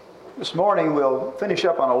This morning we'll finish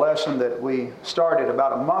up on a lesson that we started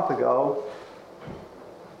about a month ago,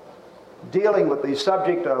 dealing with the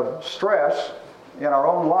subject of stress in our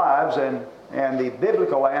own lives and the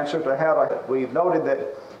biblical answer to how to. We've noted that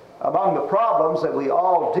among the problems that we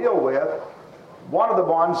all deal with, one of the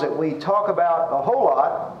ones that we talk about a whole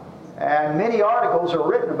lot, and many articles are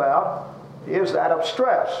written about, is that of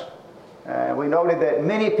stress. And we noted that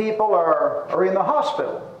many people are in the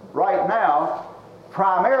hospital right now,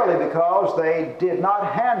 primarily because they did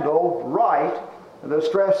not handle right the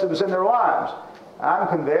stress that was in their lives. I'm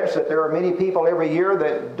convinced that there are many people every year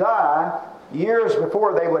that die years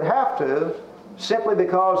before they would have to, simply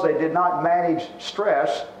because they did not manage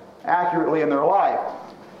stress accurately in their life.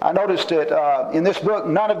 I noticed that in this book,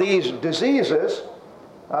 none of these diseases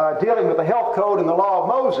dealing with the health code and the law of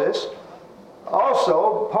Moses.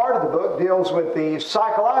 Also, part of the book deals with the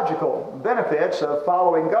psychological benefits of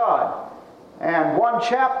following God. And one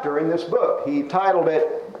chapter in this book, he titled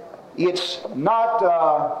it, "It's Not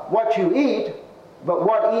What You Eat, but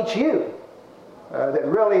What Eats You." That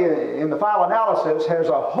really, in the final analysis, has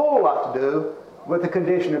a whole lot to do with the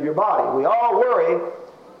condition of your body. We all worry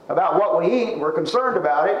about what we eat, we're concerned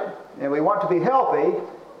about it, and we want to be healthy,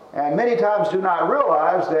 and many times do not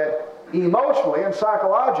realize that emotionally and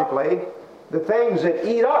psychologically, the things that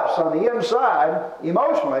eat us on the inside,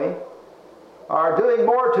 emotionally, are doing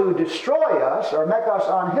more to destroy us or make us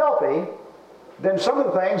unhealthy than some of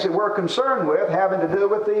the things that we're concerned with having to do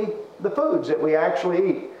with the foods that we actually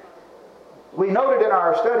eat. We noted in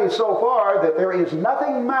our studies so far that there is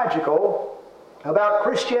nothing magical about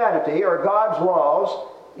Christianity or God's laws,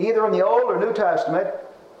 either in the Old or New Testament,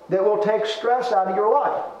 that will take stress out of your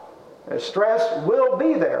life. Stress will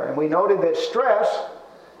be there, and we noted that stress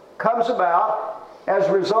comes about as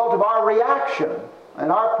a result of our reaction and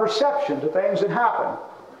our perception to things that happen.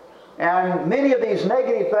 And many of these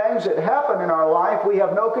negative things that happen in our life we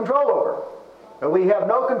have no control over. We have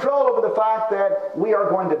no control over the fact that we are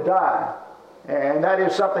going to die. And that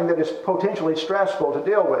is something that is potentially stressful to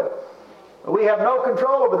deal with. We have no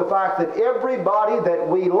control over the fact that everybody that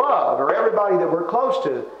we love or everybody that we're close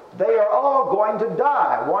to, they are all going to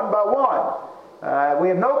die one by one. We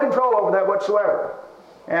have no control over that whatsoever.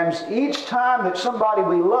 And each time that somebody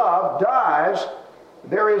we love dies,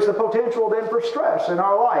 there is the potential then for stress in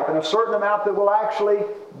our life, and a certain amount that will actually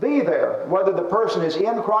be there. Whether the person is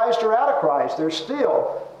in Christ or out of Christ, there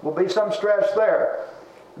still will be some stress there.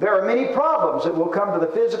 There are many problems that will come to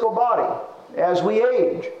the physical body as we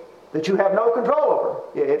age that you have no control over.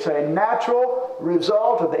 It's a natural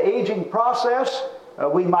result of the aging process.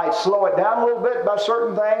 We might slow it down a little bit by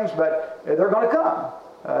certain things, but they're going to come.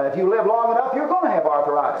 If you live long enough, you're going to have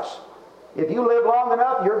arthritis. If you live long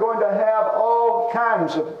enough, you're going to have all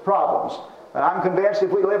kinds of problems. I'm convinced if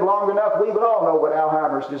we live long enough, we would all know what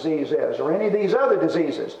Alzheimer's disease is, or any of these other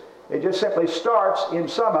diseases. It just simply starts in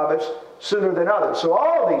some of us sooner than others. So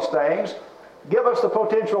all of these things give us the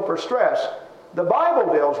potential for stress. The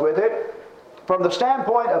Bible deals with it from the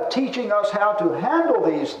standpoint of teaching us how to handle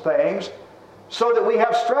these things so that we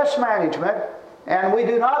have stress management and we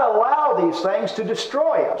do not allow these things to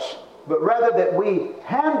destroy us, but rather that we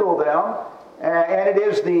handle them. And it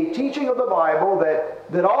is the teaching of the Bible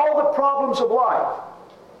that all the problems of life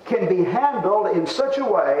can be handled in such a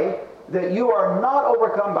way that you are not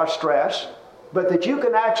overcome by stress, but that you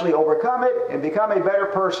can actually overcome it and become a better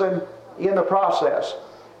person in the process.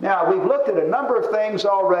 Now, we've looked at a number of things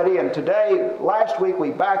already, and last week we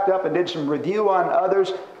backed up and did some review on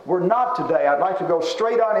others. We're not today. I'd like to go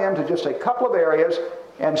straight on into just a couple of areas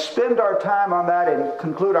and spend our time on that and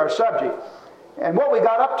conclude our subject. And what we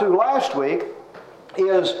got up to last week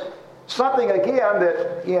is something, again,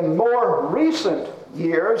 that in more recent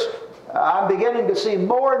years, I'm beginning to see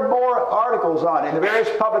more and more articles on in the various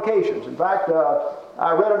publications. In fact,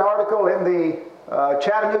 I read an article in the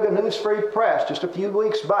Chattanooga News Free Press just a few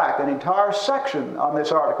weeks back, an entire section on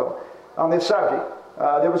this article, on this subject.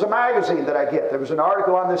 There was a magazine that I get. There was an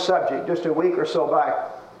article on this subject just a week or so back.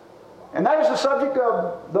 And that is the subject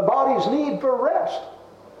of the body's need for rest.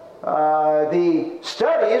 The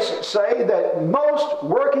studies say that most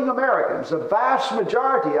working Americans, the vast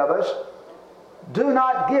majority of us, do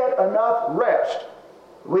not get enough rest.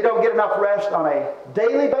 We don't get enough rest on a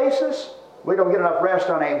daily basis. We don't get enough rest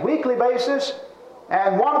on a weekly basis.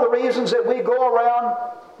 And one of the reasons that we go around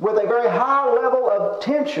with a very high level of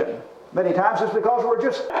tension many times is because we're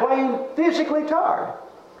just plain physically tired.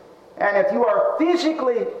 And if you are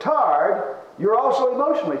physically tired, you're also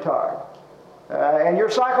emotionally tired. And you're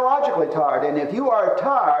psychologically tired. And if you are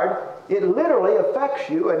tired, it literally affects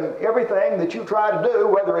you in everything that you try to do,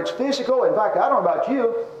 whether it's physical. In fact, I don't know about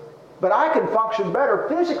you, But I can function better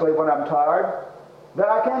physically when I'm tired than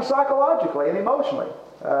I can psychologically and emotionally.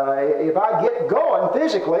 If I get going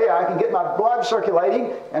physically, I can get my blood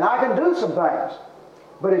circulating and I can do some things.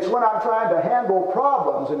 But it's when I'm trying to handle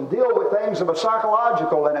problems and deal with things of a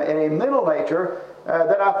psychological and a mental nature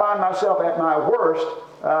that I find myself at my worst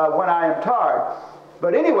when I am tired.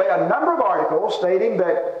 But anyway, a number of articles stating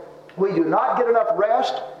that we do not get enough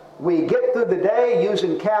rest. We get through the day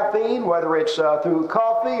using caffeine, whether it's through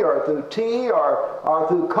coffee or through tea or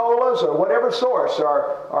through colas or whatever source,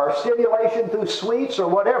 or stimulation through sweets or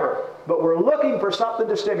whatever. But we're looking for something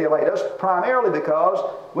to stimulate us, primarily because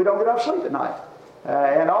we don't get enough sleep at night.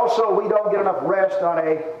 And also we don't get enough rest on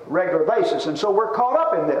a regular basis. And so we're caught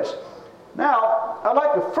up in this. Now, I'd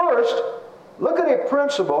like to first look at a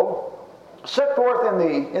principle set forth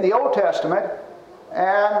in the Old Testament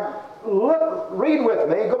and read with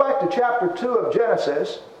me, go back to chapter 2 of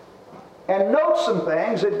Genesis, and note some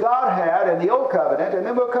things that God had in the Old Covenant, and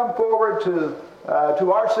then we'll come forward to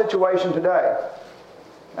our situation today.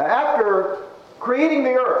 After creating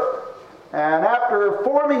the earth, and after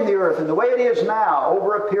forming the earth in the way it is now,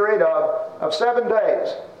 over a period of 7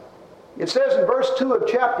 days, it says in verse 2 of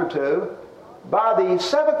chapter 2, by the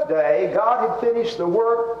seventh day, God had finished the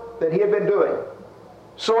work that He had been doing.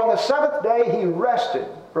 So on the seventh day, He rested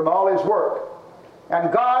from all His work.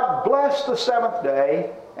 And God blessed the seventh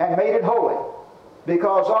day and made it holy,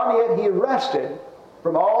 because on it He rested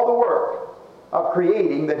from all the work of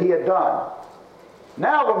creating that He had done.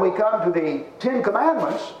 Now when we come to the Ten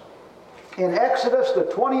Commandments, in Exodus the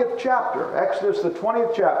 20th chapter,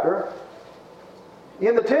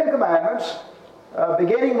 in the Ten Commandments,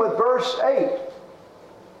 beginning with verse 8,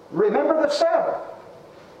 remember the Sabbath.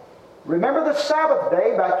 Remember the Sabbath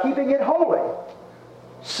day by keeping it holy.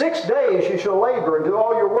 6 days you shall labor and do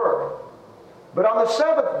all your work. But on the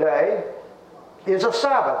seventh day is a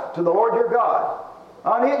Sabbath to the Lord your God.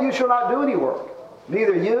 On it you shall not do any work.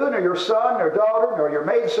 Neither you, nor your son, nor daughter, nor your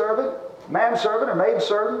maidservant, manservant or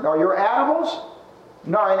maidservant, nor your animals,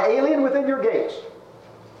 nor an alien within your gates.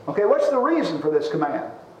 Okay, what's the reason for this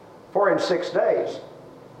command? For in 6 days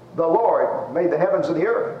the Lord made the heavens and the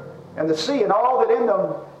earth, and the sea and all that in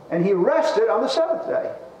them, and He rested on the seventh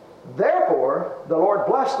day. Therefore, the Lord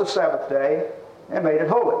blessed the Sabbath day and made it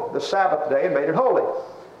holy. The Sabbath day and made it holy.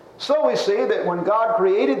 So we see that when God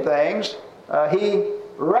created things, He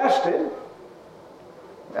rested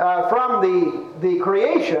from the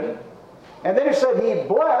creation, and then it said He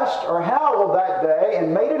blessed or hallowed that day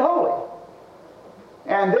and made it holy.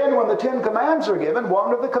 And then when the Ten Commands are given,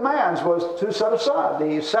 one of the commands was to set aside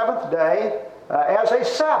the seventh day as a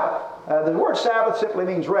Sabbath. The word Sabbath simply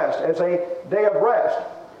means rest, as a day of rest.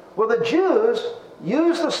 Well, the Jews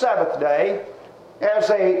used the Sabbath day as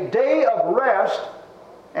a day of rest,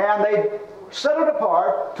 and they set it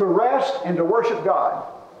apart to rest and to worship God.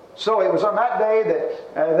 So it was on that day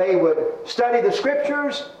that they would study the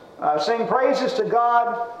Scriptures, sing praises to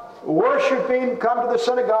God, worship Him, come to the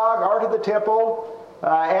synagogue or to the temple,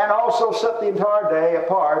 and also set the entire day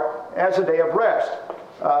apart as a day of rest.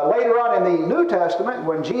 Later on in the New Testament,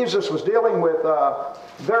 when Jesus was dealing with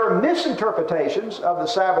their misinterpretations of the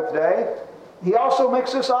Sabbath day, He also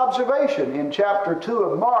makes this observation in chapter 2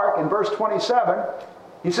 of Mark in verse 27.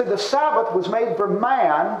 He said, the Sabbath was made for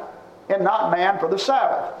man and not man for the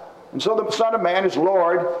Sabbath. And so the Son of Man is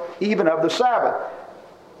Lord even of the Sabbath.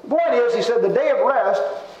 The point is, he said, the day of rest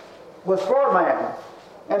was for man.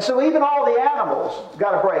 And so even all the animals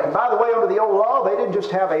got a break. And by the way, under the old law, they didn't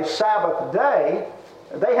just have a Sabbath day,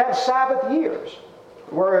 they had Sabbath years,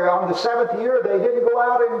 where on the seventh year they didn't go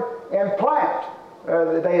out and plant.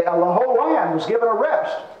 The whole land was given a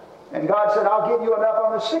rest. And God said, I'll give you enough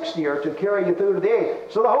on the sixth year to carry you through to the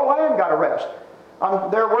eighth. So the whole land got a rest.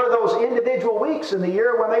 There were those individual weeks in the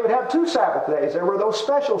year when they would have 2 Sabbath days. There were those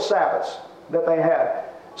special Sabbaths that they had.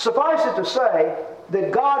 Suffice it to say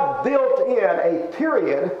that God built in a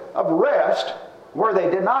period of rest where they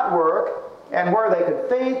did not work and where they could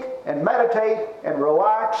think and meditate and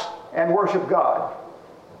relax and worship God.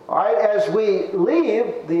 All right, as we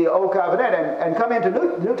leave the Old Covenant and come into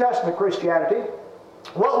New Testament Christianity,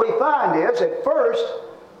 what we find is, at first,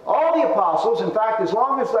 all the apostles, in fact, as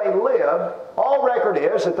long as they lived, all record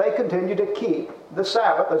is that they continued to keep the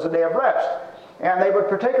Sabbath as a day of rest. And they would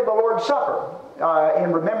partake of the Lord's Supper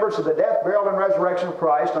in remembrance of the death, burial, and resurrection of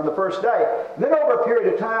Christ on the first day. And then over a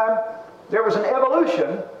period of time, there was an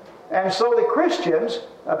evolution, and so the Christians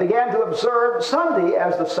began to observe Sunday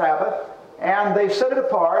as the Sabbath, and they set it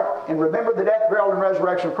apart and remembered the death, burial, and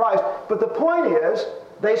resurrection of Christ. But the point is,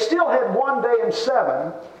 they still had 1 day in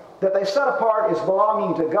 7 that they set apart as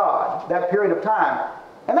belonging to God, that period of time.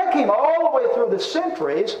 And that came all the way through the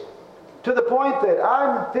centuries to the point that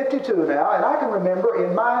I'm 52 now, and I can remember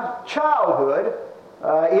in my childhood,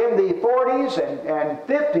 in the 40s and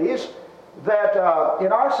 50s, that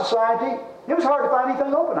in our society, it was hard to find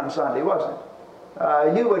anything open on Sunday, wasn't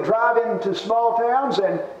it? You would drive into small towns,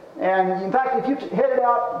 and in fact, if you headed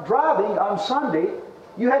out driving on Sunday,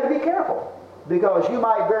 you had to be careful, because you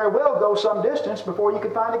might very well go some distance before you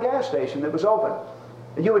could find a gas station that was open.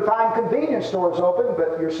 You would find convenience stores open,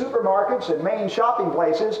 but your supermarkets and main shopping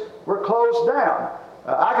places were closed down.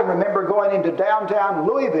 I can remember going into downtown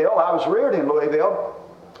Louisville. I was reared in Louisville.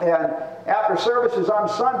 And after services on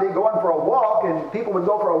Sunday, going for a walk, and people would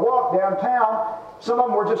go for a walk downtown. Some of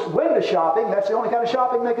them were just window shopping. That's the only kind of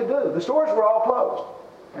shopping they could do. The stores were all closed.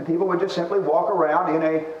 And people would just simply walk around in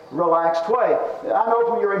a relaxed way. I know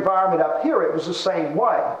from your environment up here it was the same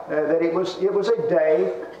way. That it was a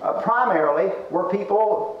day primarily where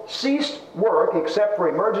people ceased work except for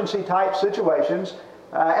emergency type situations.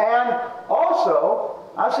 And also,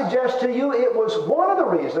 I suggest to you, it was one of the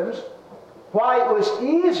reasons why it was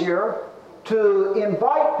easier to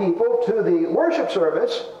invite people to the worship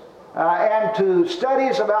service and to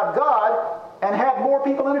studies about God and have more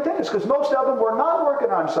people in attendance, because most of them were not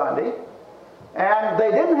working on Sunday, and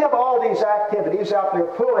they didn't have all these activities out there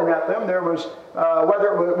pulling at them. There was,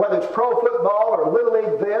 whether it's pro football or little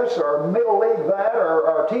league this or middle league that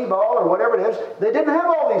or t-ball or whatever it is, they didn't have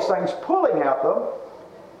all these things pulling at them.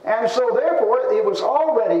 And so therefore, it was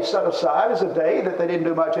already set aside as a day that they didn't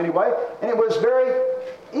do much anyway, and it was very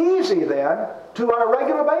easy then to, on a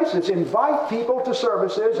regular basis, invite people to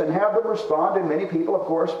services and have them respond, and many people, of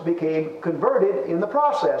course, became converted in the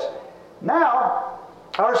process. Now,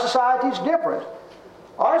 our society is different.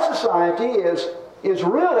 Our society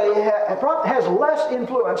really has less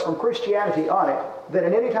influence from Christianity on it than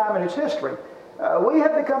at any time in its history. We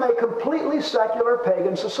have become a completely secular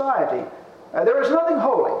pagan society. There is nothing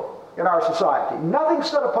holy in our society, nothing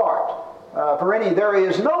set apart for any. There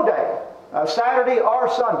is no day, Saturday or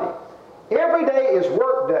Sunday. Every day is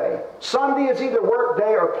work day. Sunday is either work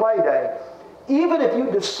day or play day. Even if you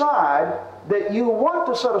decide that you want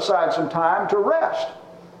to set aside some time to rest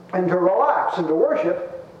and to relax and to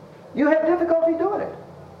worship, you have difficulty doing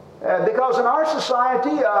it. Because in our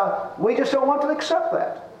society, we just don't want to accept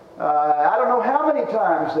that. I don't know how many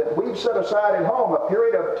times that we've set aside at home a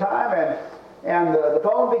period of time, and the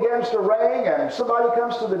phone begins to ring, and somebody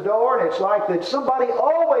comes to the door, and it's like that somebody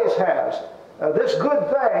always has this good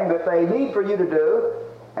thing that they need for you to do,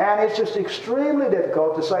 and it's just extremely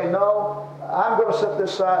difficult to say, no, I'm going to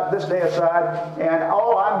set this day aside, and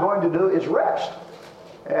all I'm going to do is rest.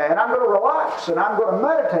 And I'm going to relax, and I'm going to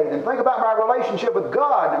meditate and think about my relationship with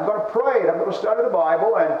God, and I'm going to pray, and I'm going to study the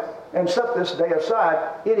Bible and set this day aside.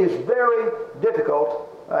 It is very difficult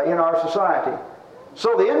in our society.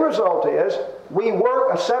 So the end result is we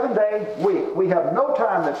work a 7-day week. We have no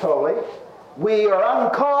time that's holy. We are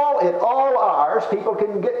on call at all hours. People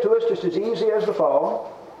can get to us just as easy as the phone.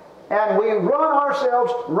 And we run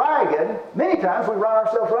ourselves ragged. Many times we run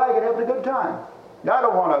ourselves ragged having a good time. Now, I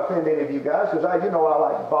don't want to offend any of you guys, because I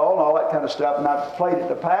like ball and all that kind of stuff, and I've played it in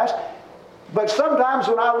the past. But sometimes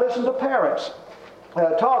when I listen to parents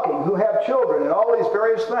talking who have children and all these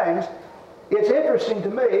various things, it's interesting to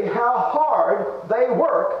me how hard they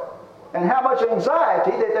work and how much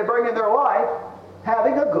anxiety that they bring in their life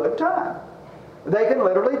having a good time. They can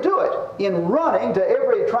literally do it in running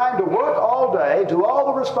to trying to work all day, do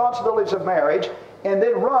all the responsibilities of marriage, and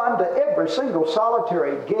then run to every single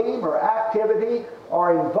solitary game or activity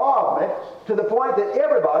or involvement to the point that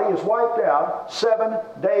everybody is wiped out 7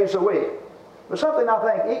 days a week. But something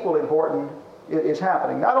I think equally important is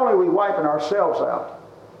happening. Not only are we wiping ourselves out,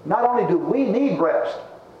 not only do we need rest.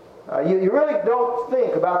 You really don't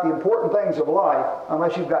think about the important things of life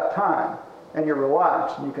unless you've got time and you're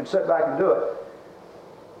relaxed and you can sit back and do it.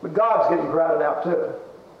 But God's getting crowded out too.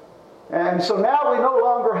 And so now we no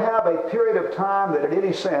longer have a period of time that in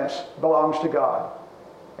any sense belongs to God.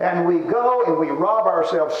 And we go and we rob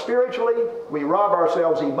ourselves spiritually, we rob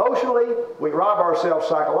ourselves emotionally, we rob ourselves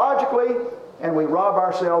psychologically, and we rob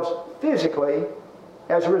ourselves physically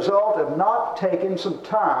as a result of not taking some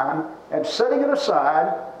time and setting it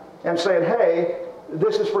aside and saying, hey,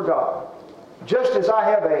 this is for God. Just as I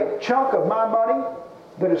have a chunk of my money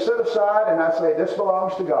that is set aside and I say, this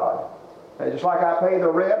belongs to God. Just like I pay the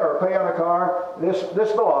rent or pay on a car,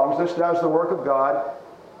 this belongs, this does the work of God.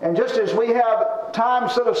 And just as we have time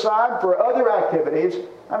set aside for other activities,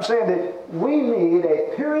 I'm saying that we need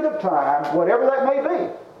a period of time, whatever that may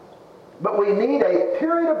be, but we need a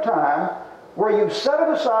period of time where you've set it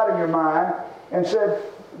aside in your mind and said,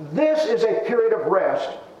 this is a period of rest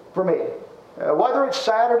for me. Whether it's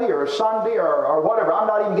Saturday or Sunday or whatever, I'm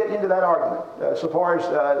not even getting into that argument so far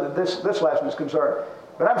as this lesson is concerned.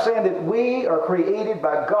 But I'm saying that we are created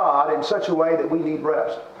by God in such a way that we need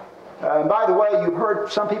rest. And by the way, you've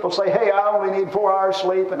heard some people say, hey, I only need 4 hours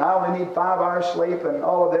sleep and I only need 5 hours sleep and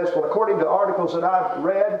all of this. Well, according to articles that I've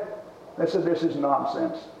read, they said this is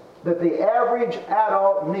nonsense. That the average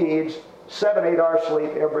adult needs 7, 8 hours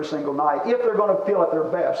sleep every single night if they're going to feel at their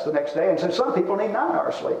best the next day. And so some people need 9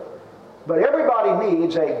 hours sleep. But everybody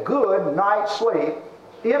needs a good night's sleep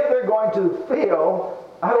if they're going to feel,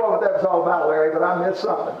 I don't know what that's all about, Larry, but I missed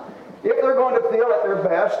something. If they're going to feel at their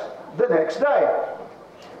best the next day.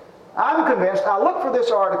 I'm convinced, I looked for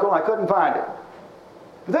this article and I couldn't find it.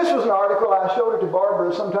 This was an article, I showed it to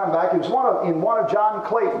Barbara some time back. It was in one of John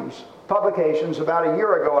Clayton's publications about a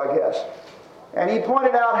year ago, I guess. And he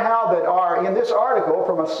pointed out how that in this article,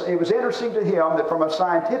 it was interesting to him that from a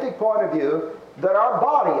scientific point of view, that our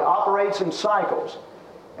body operates in cycles.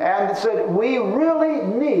 And it said we really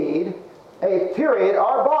need a period,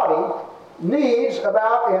 our body needs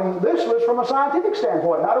about, and this was from a scientific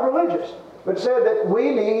standpoint, not a religious, but said that we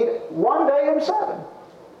need 1 day in 7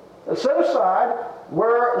 set aside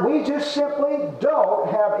where we just simply don't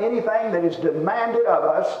have anything that is demanded of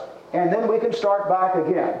us, and then we can start back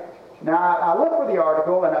again. Now, I looked for the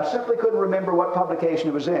article, and I simply couldn't remember what publication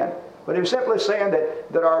it was in. But it was simply saying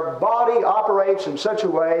that our body operates in such a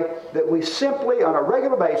way that we simply, on a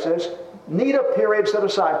regular basis, need a period set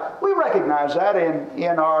aside. We recognize that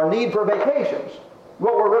in our need for vacations.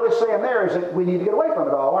 What we're really saying there is that we need to get away from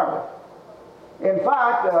it all, aren't we? In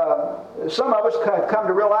fact, some of us have come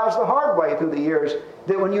to realize the hard way through the years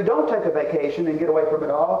that when you don't take a vacation and get away from it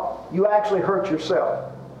all, you actually hurt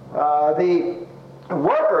yourself. The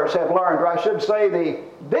workers have learned, or I should say the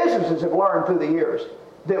businesses have learned through the years,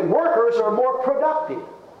 that workers are more productive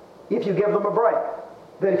if you give them a break.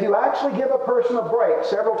 That if you actually give a person a break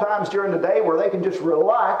several times during the day where they can just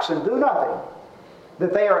relax and do nothing,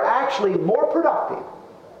 that they are actually more productive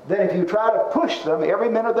than if you try to push them every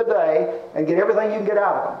minute of the day and get everything you can get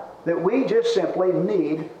out of them. That we just simply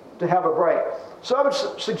need to have a break. So I would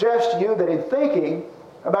suggest to you that in thinking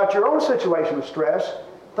about your own situation of stress,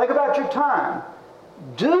 think about your time.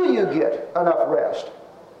 Do you get enough rest?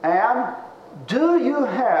 And do you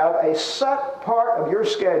have a set part of your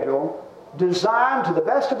schedule designed to the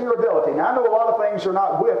best of your ability? Now, I know a lot of things are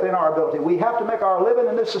not within our ability. We have to make our living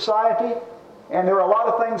in this society, and there are a lot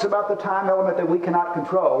of things about the time element that we cannot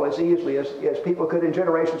control as easily as people could in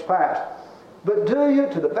generations past. But do you,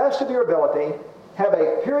 to the best of your ability, have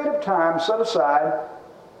a period of time set aside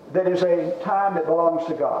that is a time that belongs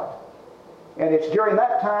to God? And it's during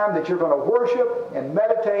that time that you're going to worship and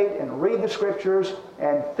meditate and read the Scriptures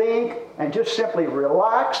and think and just simply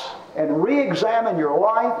relax and re-examine your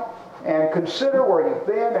life and consider where you've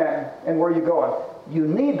been and where you're going. You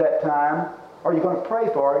need that time, or you're going to pray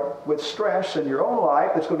for it with stress in your own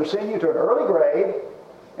life that's going to send you to an early grave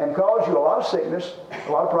and cause you a lot of sickness,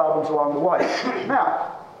 a lot of problems along the way.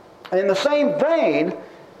 Now, in the same vein,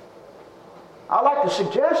 I'd like to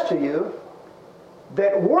suggest to you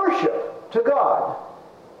that worship to God,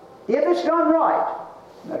 if it's done right.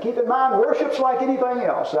 Now keep in mind, worship's like anything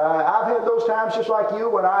else. I've had those times just like you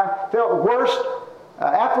when I felt worst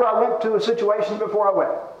after I went to a situation before I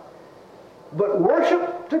went. But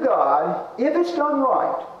worship to God, if it's done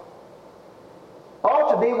right,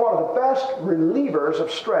 ought to be one of the best relievers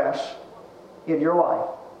of stress in your life.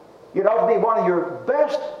 It ought to be one of your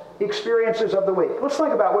best experiences of the week. Let's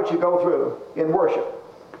think about what you go through in worship.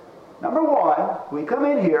 Number one, we come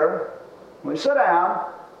in here, we sit down,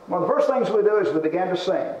 one of the first things we do is we begin to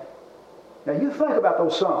sing. Now you think about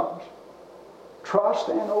those songs. Trust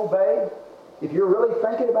and obey. If you're really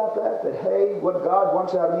thinking about that hey, what God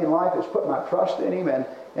wants out of me in life is put my trust in Him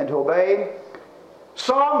and to obey Him.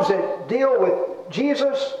 Songs that deal with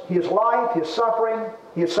Jesus, His life, His suffering,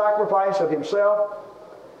 His sacrifice of Himself.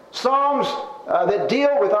 Songs that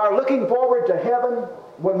deal with our looking forward to heaven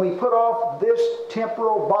when we put off this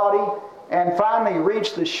temporal body and finally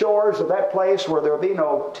reach the shores of that place where there will be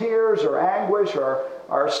no tears or anguish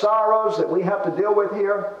or sorrows that we have to deal with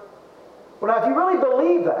here. Well, now, if you really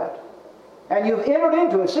believe that, and you've entered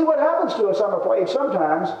into it, see what happens to us, I'm afraid,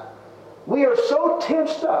 sometimes. We are so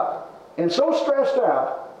tensed up and so stressed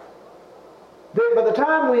out that by the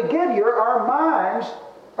time we get here, our minds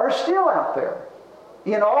are still out there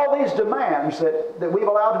in all these demands that we've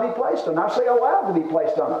allowed to be placed on. I say allowed to be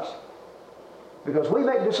placed on us, because we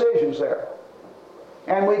make decisions there.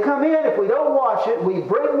 And we come in, if we don't watch it, we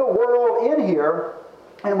bring the world in here,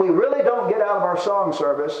 and we really don't get out of our song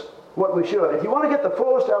service what we should. If you want to get the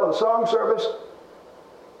fullest out of the song service,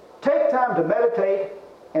 take time to meditate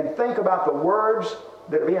and think about the words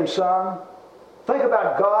that are being sung. Think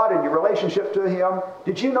about God and your relationship to Him.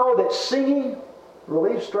 Did you know that singing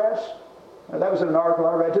relieves stress? That was in an article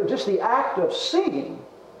I read too. Just the act of singing.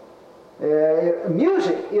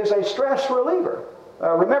 Music is a stress reliever.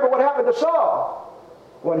 Remember what happened to Saul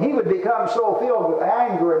when he would become so filled with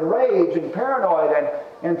anger and rage and paranoid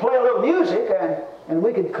and play a little music and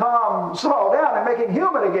we could calm Saul down and make him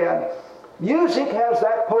human again. Music has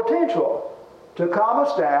that potential to calm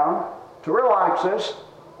us down, to relax us,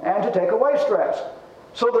 and to take away stress.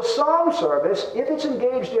 So the song service, if it's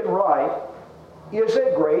engaged in right, is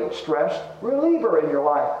a great stress reliever in your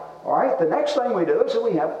life. All right, the next thing we do is that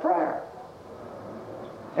we have prayer.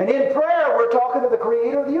 And in prayer, we're talking to the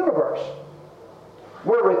Creator of the universe.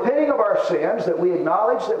 We're repenting of our sins that we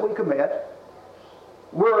acknowledge that we commit.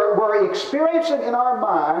 We're experiencing in our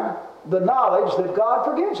mind the knowledge that God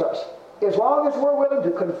forgives us. As long as we're willing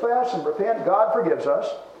to confess and repent, God forgives us.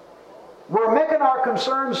 We're making our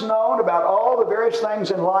concerns known about all the various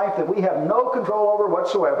things in life that we have no control over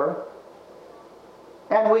whatsoever.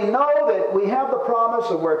 And we know that we have the promise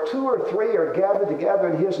of where 2 or 3 are gathered together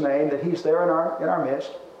in His name, that He's there in our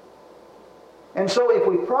midst. And so if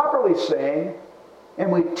we properly sing,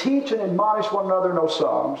 and we teach and admonish one another in those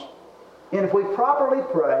songs, and if we properly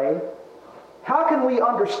pray, how can we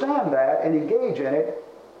understand that and engage in it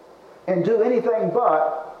and do anything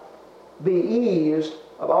but be eased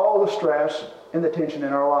of all the stress and the tension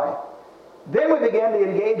in our life? Then we begin to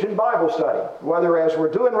engage in Bible study, whether as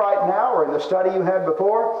we're doing right now or in the study you had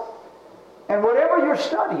before. And whatever you're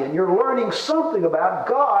studying, you're learning something about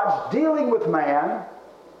God's dealing with man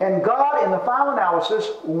and God, in the final analysis,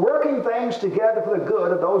 working things together for the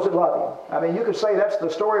good of those that love Him. I mean, you could say that's the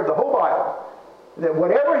story of the whole Bible. That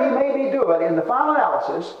whatever He may be doing, in the final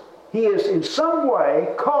analysis, He is in some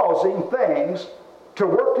way causing things to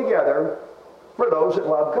work together for those that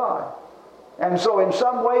love God. And so in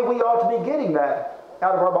some way we ought to be getting that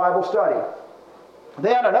out of our Bible study.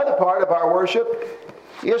 Then another part of our worship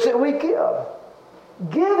is that we give.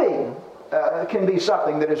 Giving can be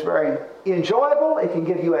something that is very enjoyable. It can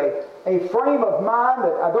give you a frame of mind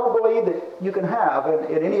that I don't believe that you can have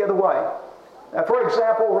in any other way. For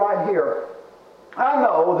example, right here, I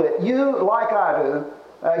know that you, like I do,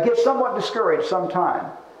 get somewhat discouraged sometime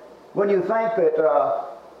when you think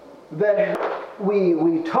that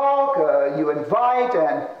we talk, you invite,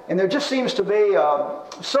 and there just seems to be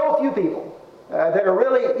so few people that are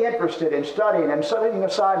really interested in studying and setting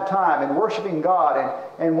aside time and worshiping God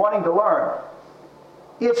and wanting to learn.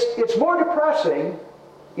 It's more depressing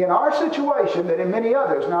in our situation than in many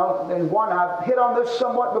others. Now, in one, I've hit on this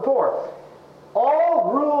somewhat before.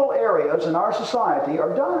 All rural areas in our society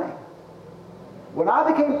are dying. When I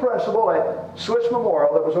became principal at Swiss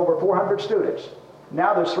Memorial, there was over 400 students.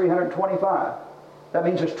 Now there's 325. That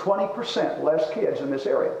means there's 20% less kids in this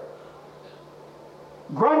area.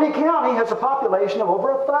 Grundy County has a population of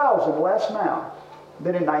over 1,000 less now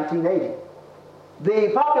than in 1980.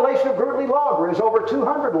 The population of Gertley Logger is over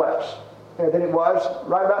 200 less than it was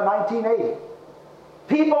right about 1980.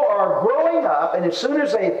 People are growing up, and as soon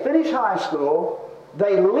as they finish high school,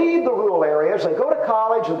 they leave the rural areas, they go to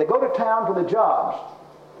college, and they go to town for the jobs.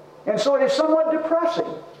 And so it is somewhat depressing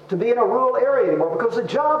to be in a rural area anymore because the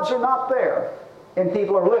jobs are not there and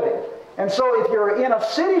people are living. And so if you're in a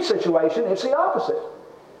city situation, it's the opposite.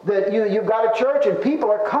 That you've got a church and people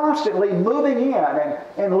are constantly moving in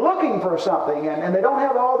and looking for something, and they don't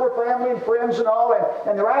have all their family and friends and all,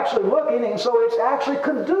 and they're actually looking, and so it's actually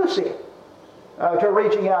conducive to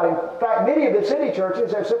reaching out. In fact, many of the city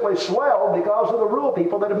churches have simply swelled because of the rural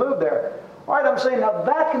people that have moved there. All right, I'm saying now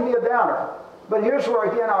that can be a downer. But here's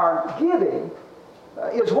where, again, our giving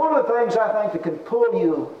is one of the things I think that can pull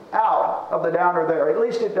you out of the downer there. At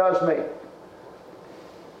least it does me.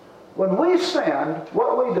 When we send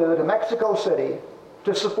what we do to Mexico City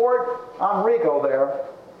to support Enrico there,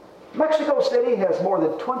 Mexico City has more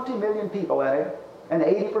than 20 million people in it, and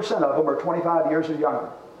 80% of them are 25 years or younger.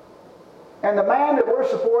 And the man that we're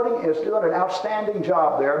supporting is doing an outstanding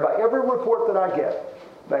job there by every report that I get.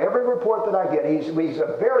 By every report that I get, he's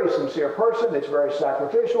a very sincere person that's very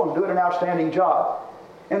sacrificial and doing an outstanding job.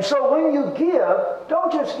 And so when you give,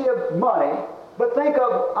 don't just give money, but think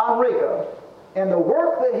of Enrico and the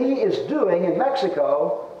work that he is doing in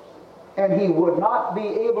Mexico, and he would not be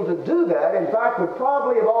able to do that. In fact, would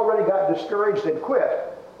probably have already got discouraged and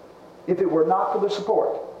quit if it were not for the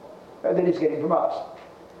support that he's getting from us.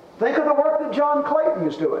 Think of the work that John Clayton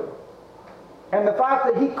is doing. And the fact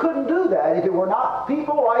that he couldn't do that if it were not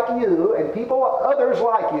people like you and people others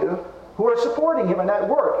like you who are supporting him in that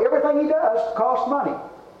work. Everything he does costs money.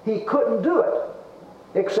 He couldn't do it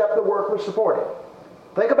except the work was supported.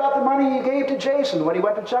 Think about the money he gave to Jason when he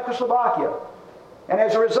went to Czechoslovakia. And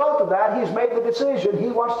as a result of that, he's made the decision he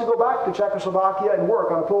wants to go back to Czechoslovakia and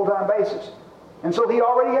work on a full-time basis. And so he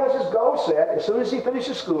already has his goal set. As soon as he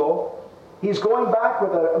finishes school, he's going back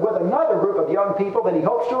with another group of young people that he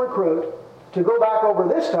hopes to recruit to go back over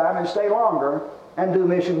this time and stay longer and do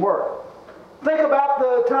mission work. Think about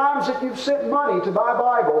the times that you've sent money to buy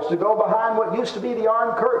Bibles to go behind what used to be the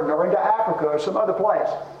Iron Curtain or into Africa or some other place.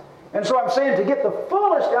 And so I'm saying, to get the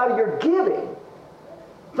fullest out of your giving,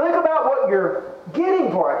 think about what you're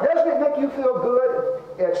getting for it. Doesn't it make you feel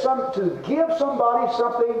good to give somebody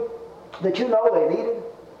something that you know they needed?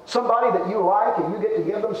 Somebody that you like, and you get to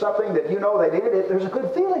give them something that you know they needed? There's a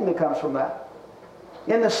good feeling that comes from that.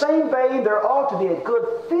 In the same vein, there ought to be a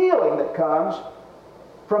good feeling that comes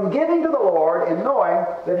from giving to the Lord and knowing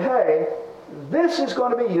that, hey, this is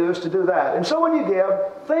going to be used to do that. And so when you give,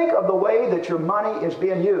 think of the way that your money is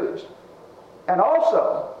being used. And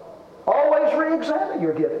also, always re-examine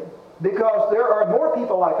your giving. Because there are more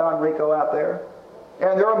people like Enrico out there.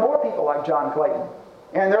 And there are more people like John Clayton.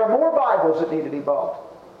 And there are more Bibles that need to be bought.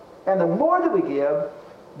 And the more that we give,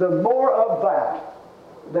 the more of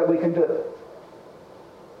that we can do.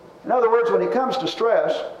 In other words, when it comes to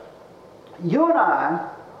stress, you and I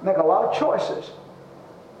make a lot of choices.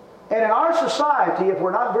 And in our society, if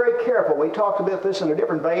we're not very careful, we talked about this in a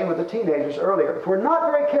different vein with the teenagers earlier, if we're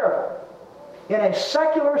not very careful, in a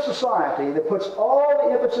secular society that puts all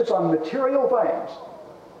the emphasis on material things,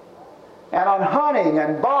 and on hunting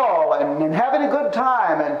and ball and having a good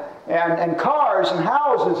time and cars and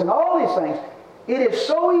houses and all these things, it is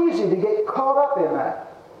so easy to get caught up in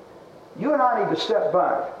that. You and I need to step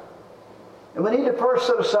back. And we need to first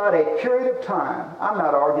set aside a period of time. I'm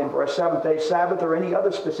not arguing for a seventh-day Sabbath or any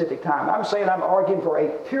other specific time. I'm saying I'm arguing for a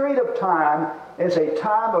period of time as a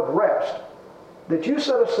time of rest that you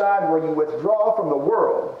set aside where you withdraw from the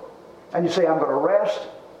world and you say, I'm going to rest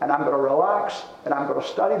and I'm going to relax and I'm going to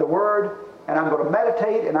study the Word and I'm going to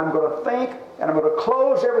meditate and I'm going to think and I'm going to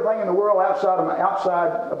close everything in the world outside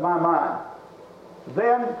of my mind.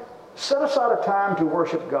 Then set aside a time to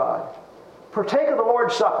worship God. Partake of the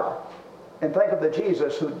Lord's Supper. And think of the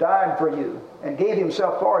Jesus who died for you and gave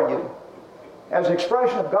himself for you as an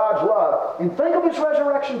expression of God's love. And think of his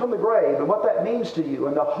resurrection from the grave and what that means to you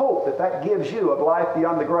and the hope that that gives you of life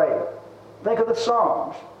beyond the grave. Think of the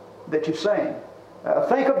songs that you sing.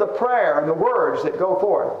 Think of the prayer and the words that go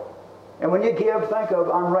forth. And when you give, think of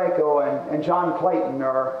Enrico and John Clayton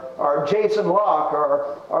or Jason Locke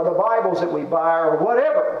or the Bibles that we buy or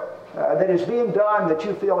whatever that is being done that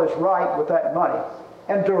you feel is right with that money.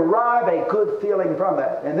 And derive a good feeling from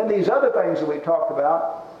that. And then these other things that we've talked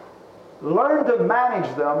about, learn to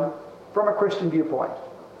manage them from a Christian viewpoint.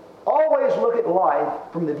 Always look at life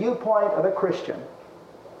from the viewpoint of a Christian.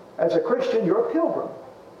 As a Christian, you're a pilgrim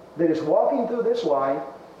that is walking through this life.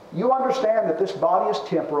 You understand that this body is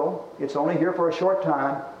temporal. It's only here for a short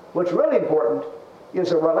time. What's really important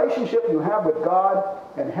is a relationship you have with God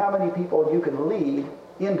and how many people you can lead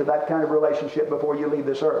into that kind of relationship before you leave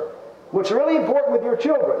this earth. What's really important with your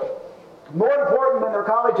children, more important than their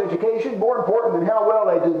college education, more important than how well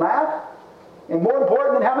they do math, and more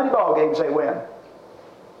important than how many ball games they win,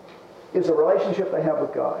 is the relationship they have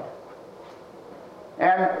with God.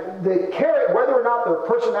 And whether or not their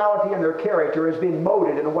personality and their character is being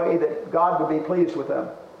molded in a way that God would be pleased with them.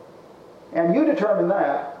 And you determine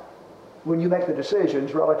that when you make the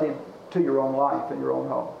decisions relative to your own life and your own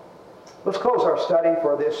home. Let's close our study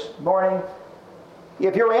for this morning.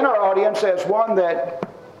 If you're in our audience as one that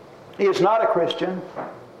is not a Christian,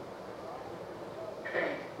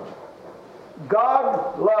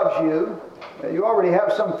 God loves you. You already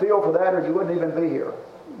have some feel for that or you wouldn't even be here.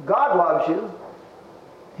 God loves you.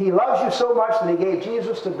 He loves you so much that He gave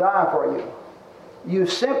Jesus to die for you. You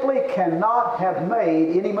simply cannot have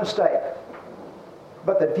made any mistake.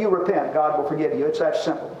 But that if you repent, God will forgive you. It's that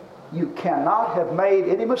simple. You cannot have made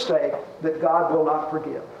any mistake that God will not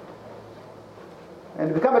forgive. And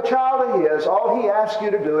to become a child of His, all He asks you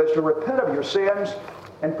to do is to repent of your sins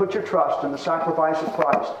and put your trust in the sacrifice of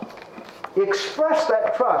Christ. Express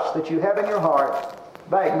that trust that you have in your heart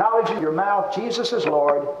by acknowledging in your mouth Jesus is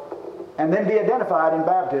Lord, and then be identified in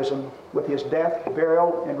baptism with His death,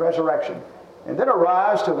 burial, and resurrection. And then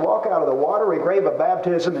arise to walk out of the watery grave of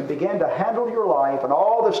baptism and begin to handle your life and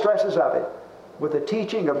all the stresses of it with the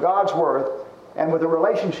teaching of God's Word and with a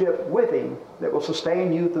relationship with Him that will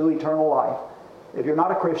sustain you through eternal life. If you're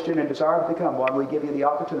not a Christian and desire to become one, we give you the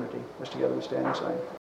opportunity. Let's together we stand and sing.